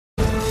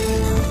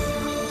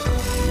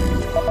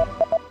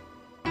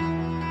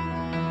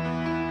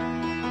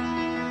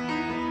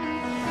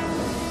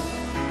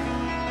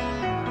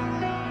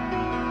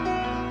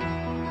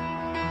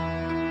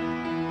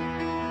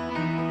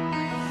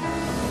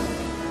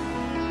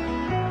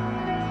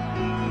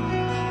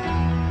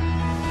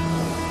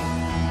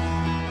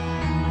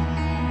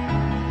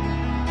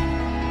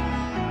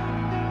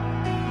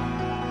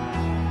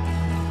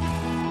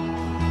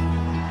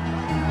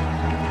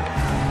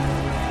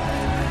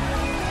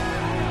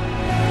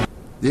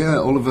Yeah,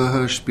 Oliver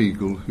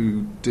Hirschspiegel,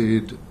 who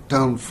did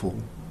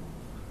Downfall,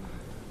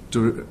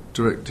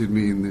 directed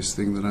me in this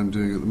thing that I'm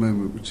doing at the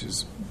moment, which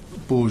is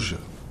Borgia,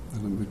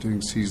 and we're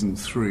doing season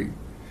 3.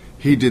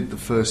 He did the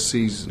first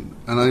season,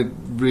 and I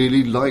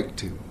really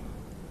liked him.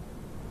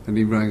 And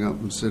he rang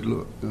up and said,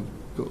 "Look, I've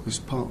got this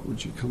part,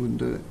 would you come and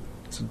do it?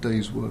 It's a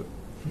day's work."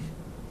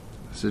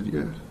 I said,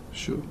 "Yeah,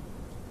 sure."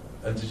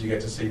 And did you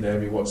get to see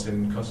Naomi Watts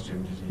in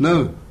costume? Did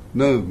you?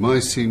 No, my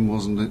scene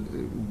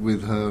wasn't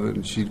with her,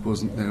 and she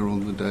wasn't there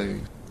on the day.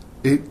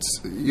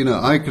 It's,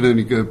 I can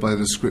only go by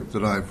the script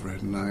that I've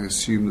read, and I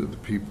assume that the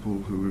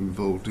people who were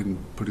involved in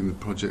putting the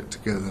project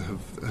together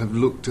have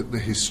looked at the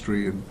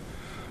history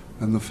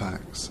and the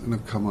facts and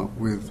have come up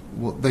with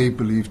what they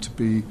believe to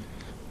be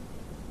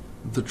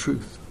the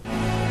truth.